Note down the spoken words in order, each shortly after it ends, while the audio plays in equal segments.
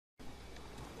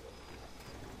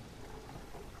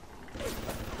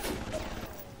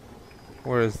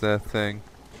Where is that thing?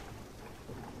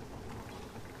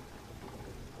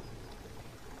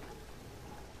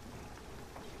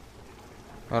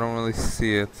 I don't really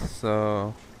see it,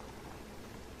 so...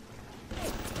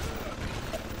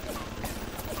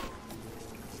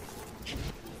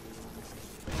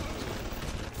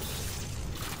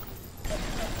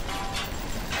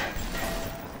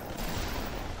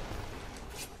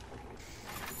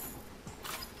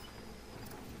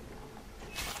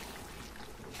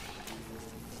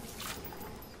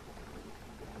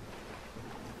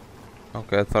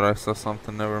 Okay, I thought I saw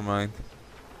something, never mind.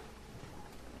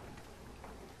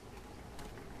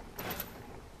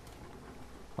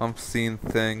 I'm seeing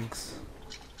things.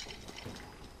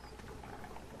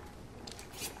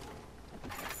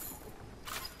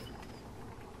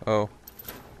 Oh.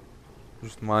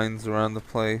 There's mines around the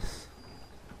place.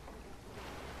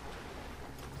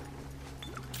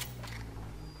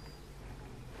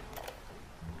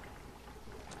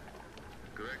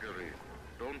 Gregory,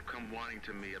 don't come whining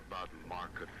to me about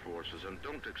market forces, and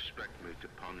don't expect me to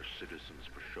punish citizens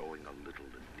for showing a little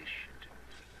initiative.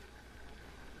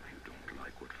 If you don't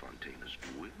like what Fontaine is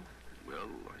doing, well,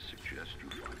 I suggest you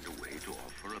find a way to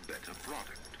offer a better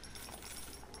product.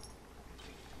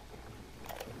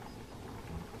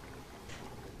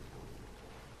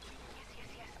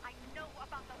 Yes, I know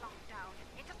about the lockdown.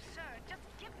 It's absurd. Just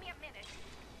give me a minute.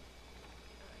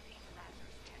 These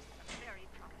Lazarus tests are very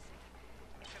promising.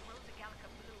 If the Rosa Gallica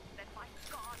bloom, then by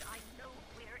God, I know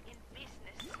we're in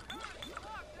business.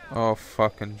 Oh,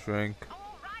 fucking drink.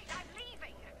 All right, I'm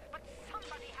leaving. But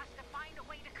somebody has to find a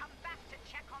way to come back to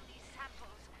check on these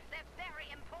samples. They're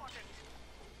very important.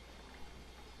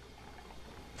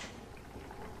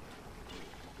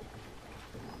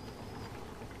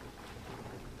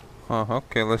 Huh,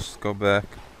 okay, let's just go back.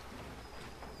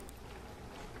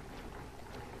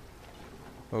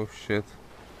 Oh shit.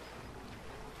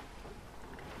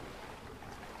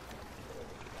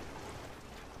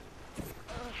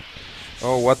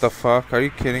 Oh, what the fuck? Are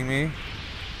you kidding me?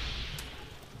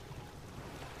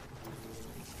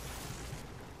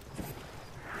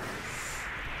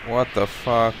 What the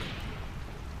fuck?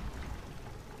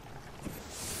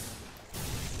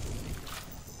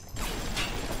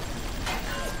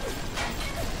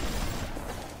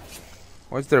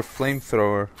 Why is there a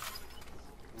flamethrower?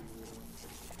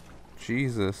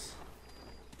 Jesus.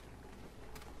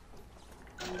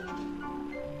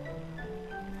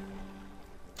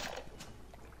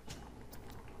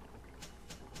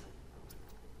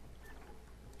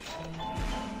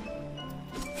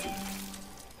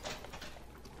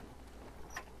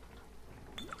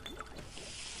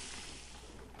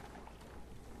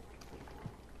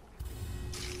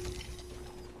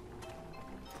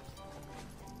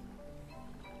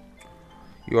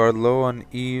 You are low on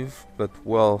Eve, but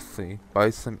wealthy. Buy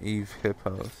some Eve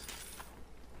hippos.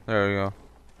 There we go.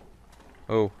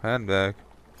 Oh, handbag.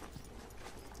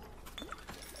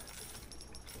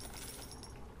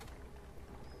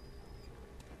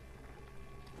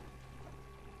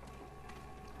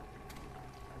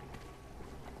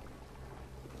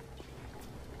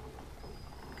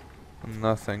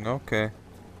 Nothing, okay.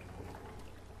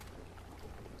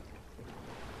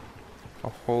 A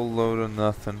whole load of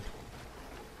nothing.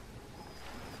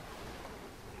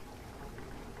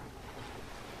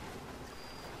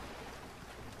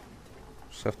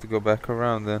 Just have to go back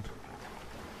around then.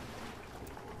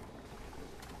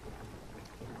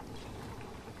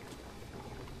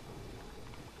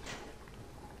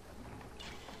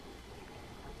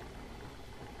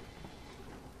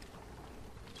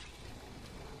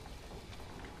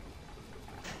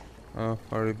 Oh,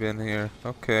 already been here.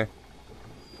 Okay.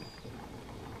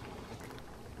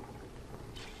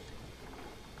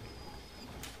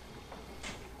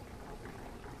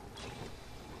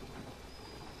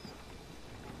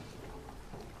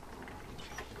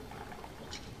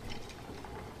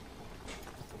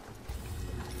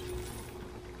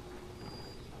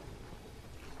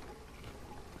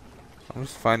 I'm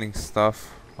just finding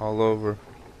stuff all over.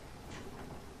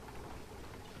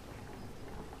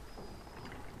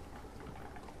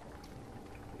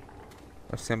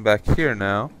 I see I'm back here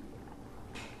now.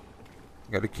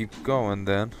 Gotta keep going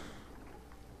then.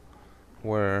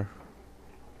 Where?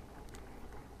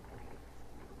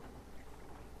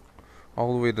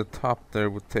 All the way to the top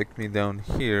there would take me down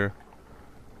here.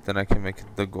 Then I can make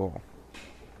it the goal.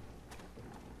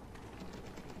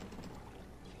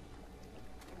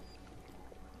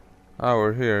 Oh,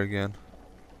 we're here again.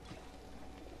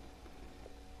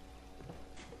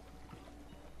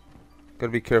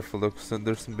 Gotta be careful though, 'cause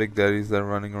there's some big daddies that are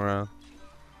running around.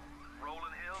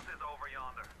 Rolling Hills is over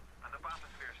yonder, and the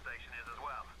bathysphere station is as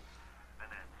well.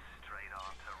 And then straight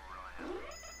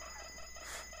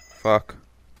Fuck.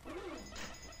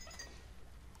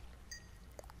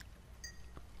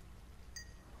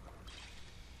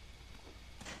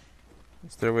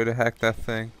 Is there a way to hack that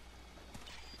thing?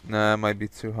 Nah, it might be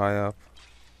too high up.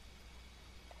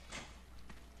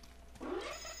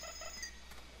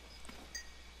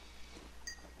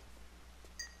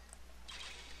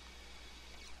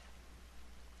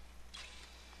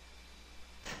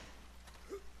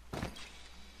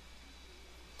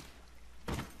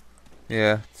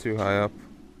 Yeah, too high up.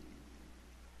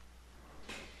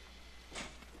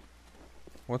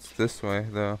 What's this way,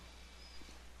 though?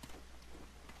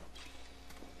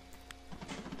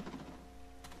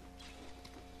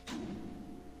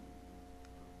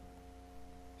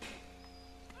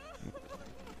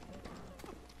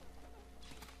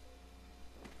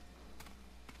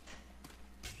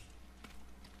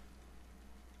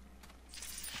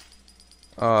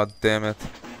 Oh, damn it.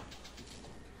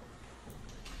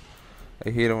 I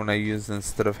hate it when I use it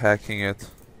instead of hacking it.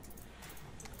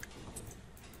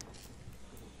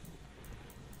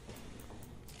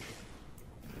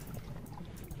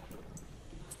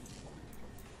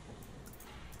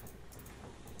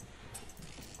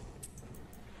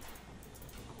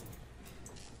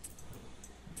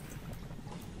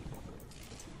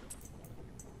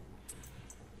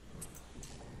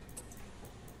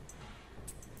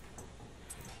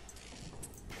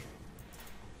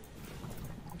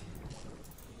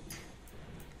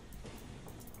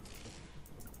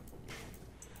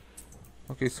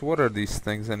 Okay, so what are these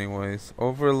things anyways?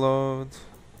 Overload.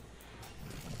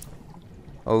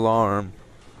 Alarm.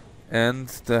 End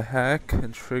the hack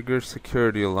and trigger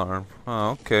security alarm.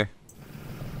 Oh, okay.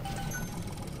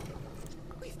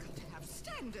 We've got to have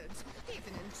standards,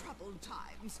 even in troubled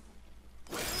times.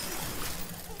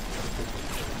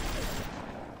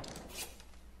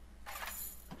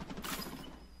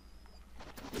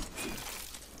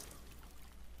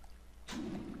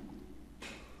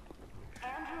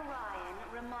 Andrew Ryan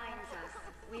reminds us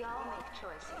we all make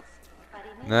choices, but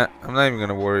in Nah, I'm not even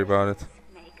gonna worry about it.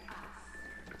 make us.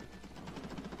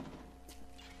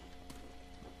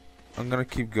 I'm gonna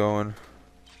keep going.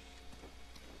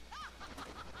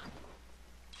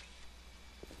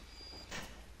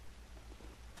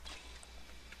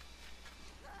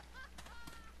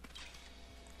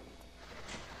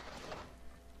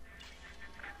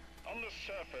 On the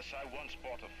surface, I once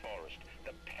bought a forest.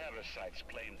 The parasites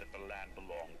claimed that the land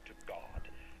belonged to God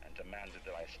and demanded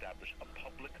that I establish a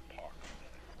public park there.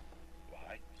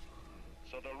 Why?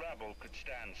 So the rebel could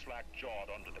stand slack-jawed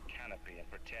under the canopy and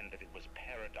pretend that it was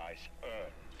paradise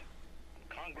earned. When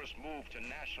Congress moved to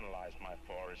nationalize my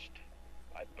forest,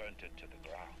 I burnt it to the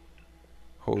ground.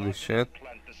 Holy God shit. didn't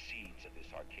plant the seeds of this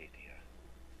Arcadia.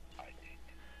 I did.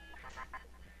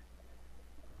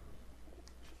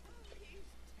 He's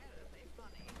terribly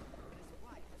funny. His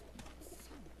wife has got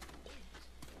so much weight.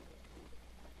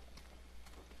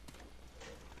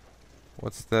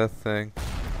 What's that thing?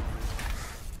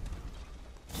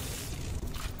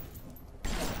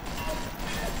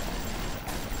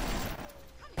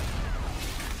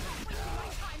 Wasting my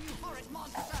time, you horrid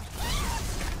monster!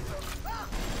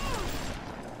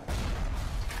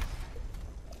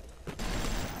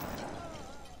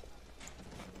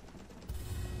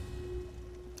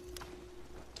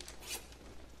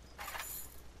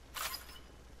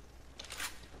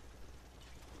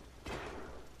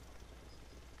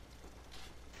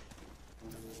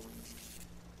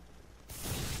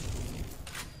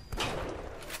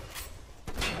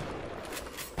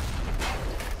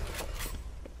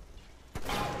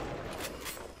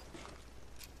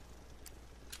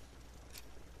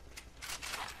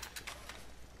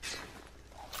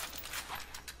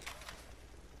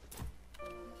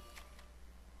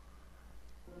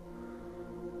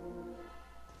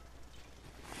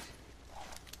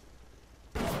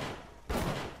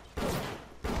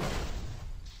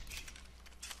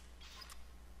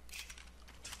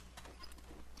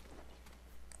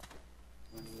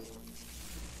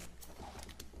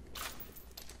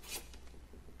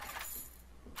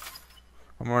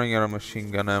 I'm running out of machine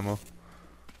gun ammo.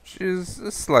 Which is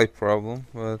a slight problem,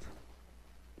 but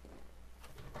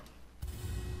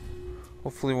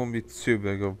hopefully it won't be too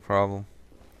big of a problem.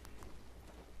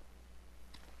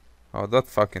 Oh, that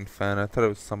fucking fan. I thought it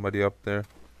was somebody up there.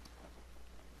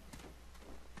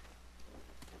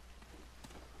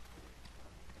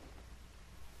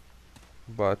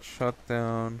 But shut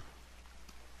down.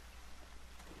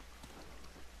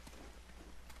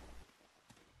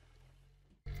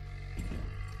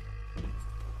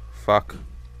 Fuck.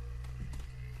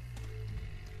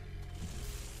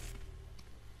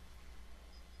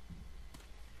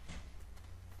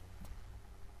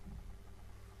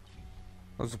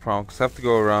 What's the problem? Because I have to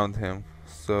go around him.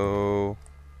 So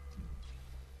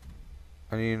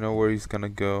I need to know where he's gonna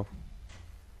go.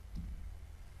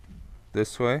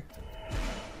 This way?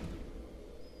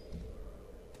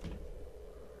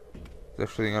 He's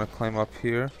actually gonna climb up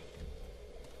here.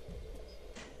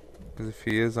 Because if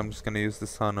he is, I'm just gonna use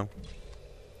this on him.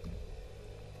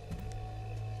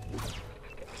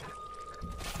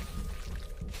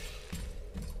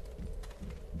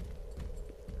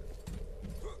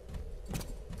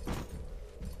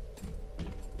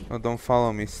 No, don't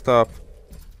follow me. Stop.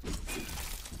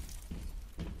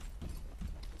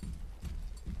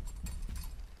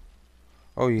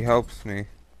 Oh, he helps me.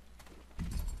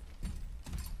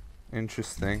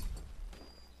 Interesting.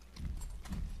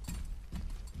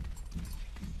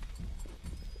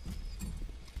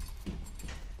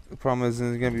 The problem is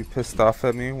he's gonna be pissed off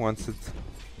at me once it's...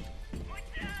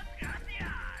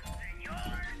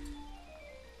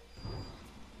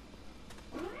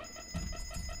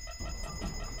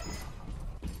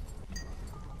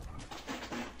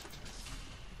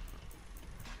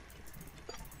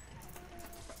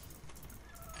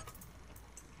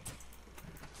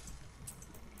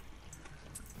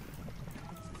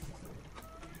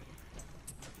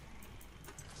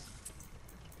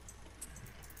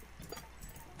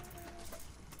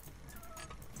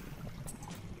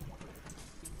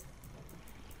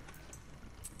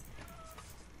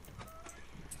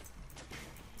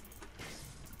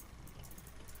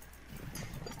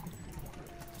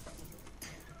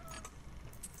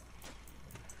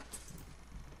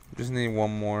 Just need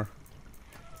one more.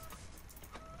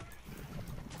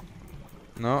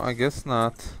 No, I guess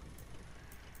not.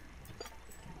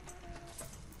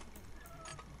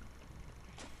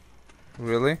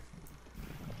 Really?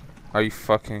 Are you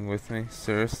fucking with me?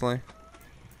 Seriously?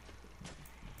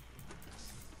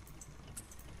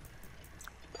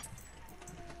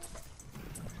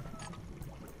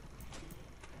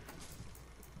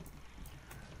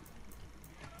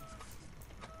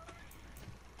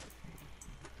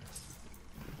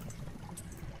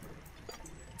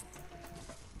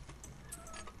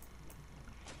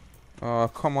 Oh,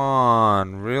 come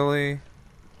on. Really?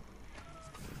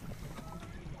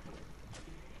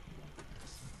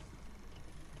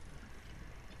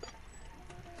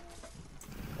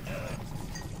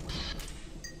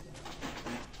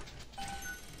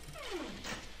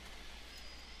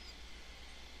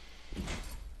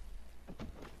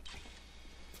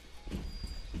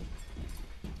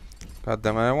 God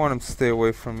damn it, I want him to stay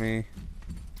away from me.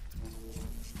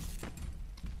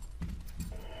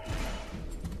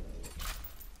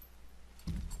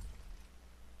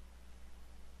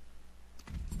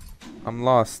 I'm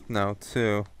lost now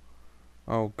too.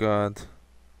 Oh god.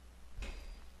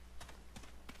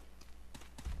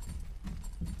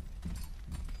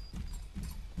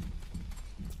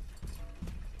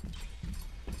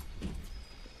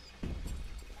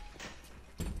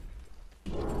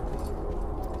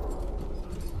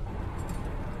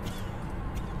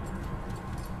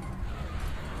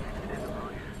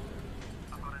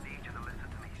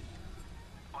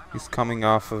 He's coming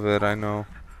off of it, I know.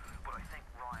 But I think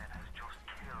Ryan has just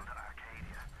killed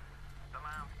Arcadia. The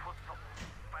man put something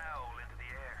foul into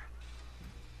the air.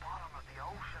 Bottom of the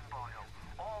ocean, Boyle.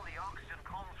 All the oxygen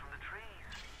comes from the trees.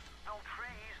 No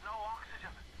trees, no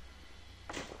oxygen.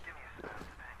 Give me a second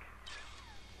to think.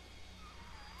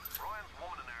 Ryan's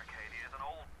woman in Arcadia is an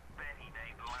old Betty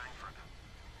named Langford.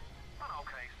 An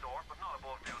okay sort, but not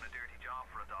above doing a dirty job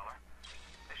for $1.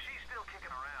 If she's still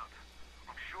kicking around,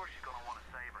 I'm sure she's gonna want to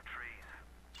save her trees.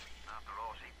 After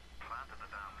all, she planted the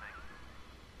damn thing.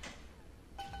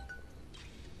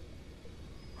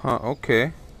 Huh,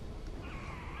 okay.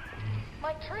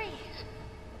 My trees!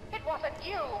 It wasn't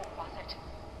you, was it?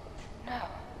 No.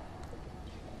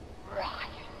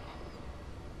 Ryan.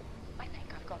 I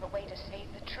think I've got a way to save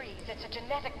the trees. It's a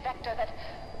genetic vector that...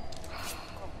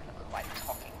 Oh, look who I'm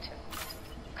talking to.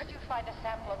 Could you find a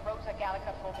sample of Rosa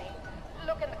Gallica for me?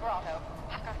 Look in the grotto.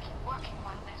 I've got to keep working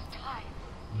while there's time.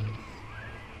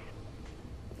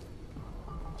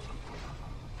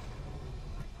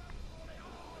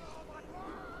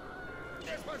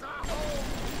 This was our home!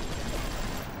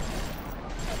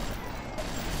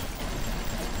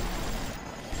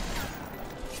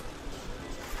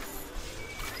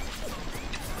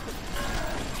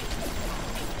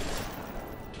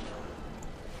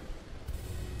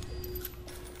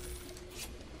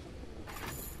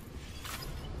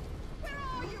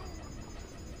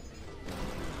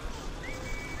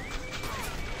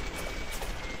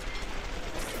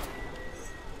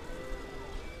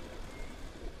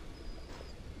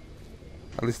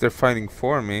 At least they're fighting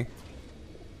for me.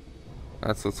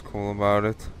 That's what's cool about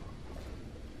it.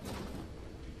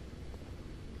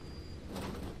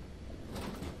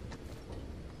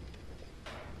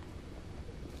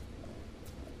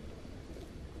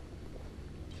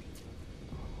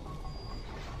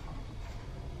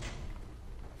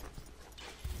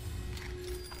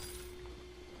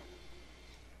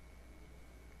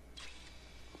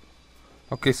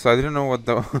 Okay, so I didn't know what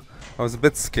the... I was a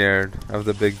bit scared of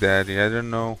the Big Daddy. I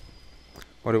didn't know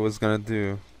what it was gonna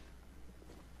do.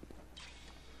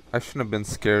 I shouldn't have been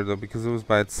scared though, because it was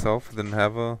by itself. It didn't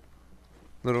have a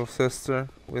little sister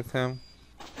with him.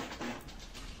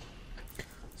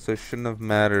 So it shouldn't have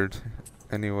mattered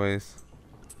anyways.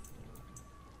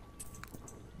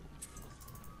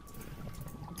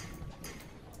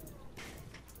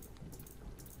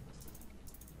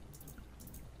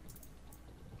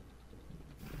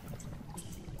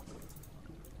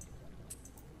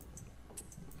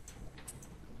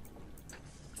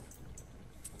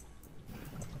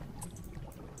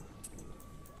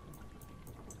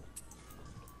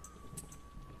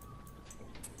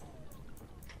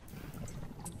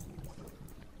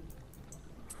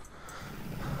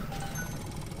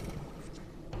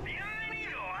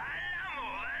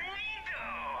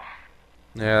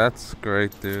 Yeah, that's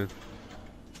great, dude.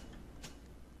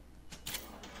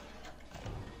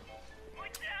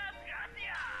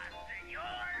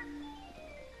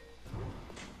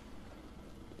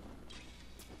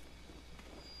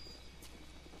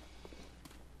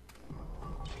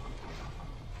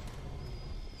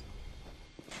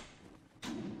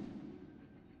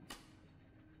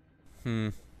 Hmm.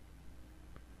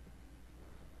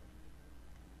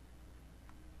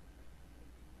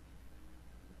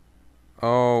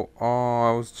 Oh,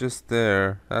 I was just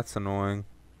there. That's annoying.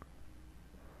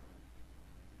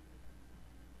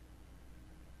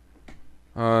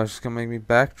 She's gonna make me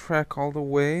backtrack all the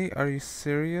way? Are you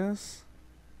serious?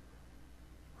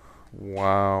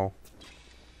 Wow.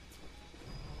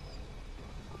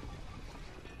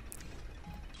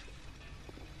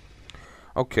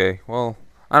 Okay, well,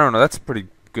 I don't know. That's a pretty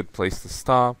good place to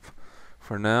stop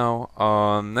for now.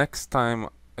 Next time,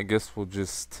 I guess we'll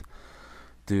just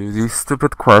do these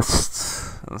stupid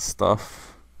quests and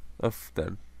stuff of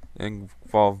that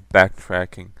involve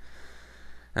backtracking,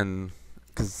 and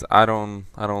because I don't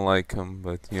like them,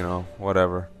 but you know,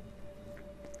 whatever.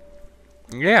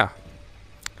 Yeah.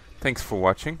 Thanks for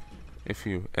watching. If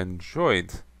you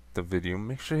enjoyed the video,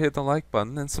 make sure to hit the like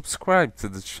button and subscribe to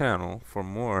the channel for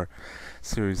more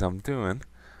series I'm doing.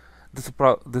 This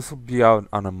will be out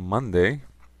on a Monday.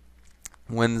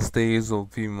 Wednesdays will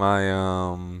be my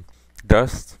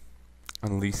Dust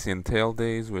and Elysian Tail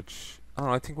days, which I don't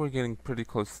know, I think we're getting pretty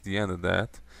close to the end of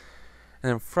that.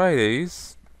 And then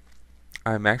Fridays,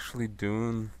 I'm actually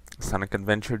doing Sonic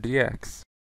Adventure DX.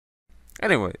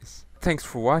 Anyways, thanks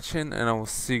for watching, and I will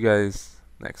see you guys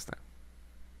next time.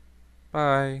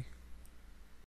 Bye.